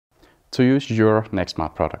To use your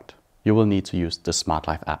Nextmart product, you will need to use the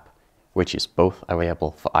SmartLife app, which is both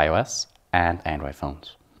available for iOS and Android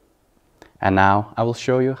phones. And now I will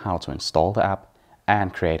show you how to install the app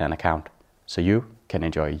and create an account so you can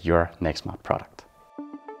enjoy your Nextmart product.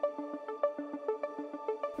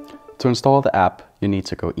 To install the app, you need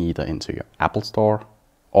to go either into your Apple Store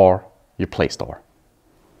or your Play Store.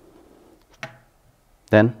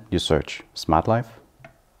 Then you search SmartLife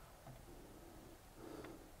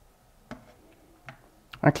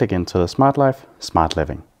and click into the SmartLife Smart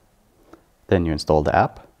Living. Then you install the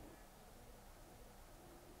app.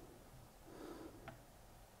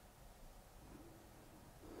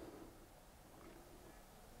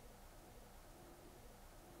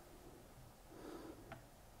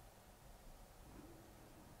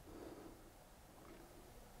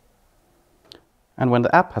 And when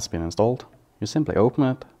the app has been installed, you simply open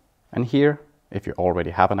it, and here, if you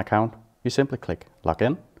already have an account, you simply click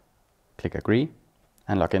Login, click Agree,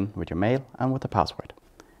 and log in with your mail and with the password.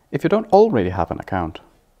 If you don't already have an account,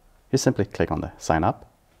 you simply click on the Sign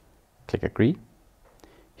Up, click Agree.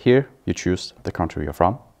 Here you choose the country you're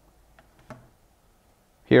from.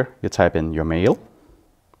 Here you type in your mail.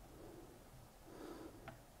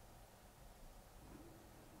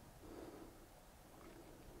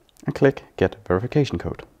 And click Get Verification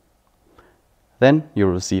Code. Then you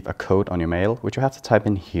will receive a code on your mail, which you have to type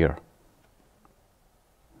in here.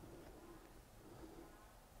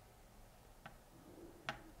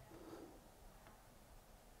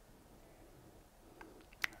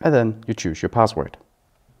 And then you choose your password.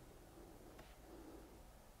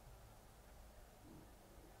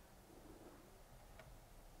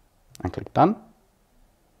 And click Done.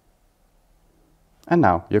 And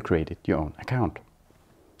now you've created your own account.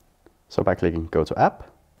 So by clicking Go to App,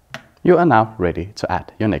 you are now ready to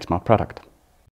add your Nextmart product.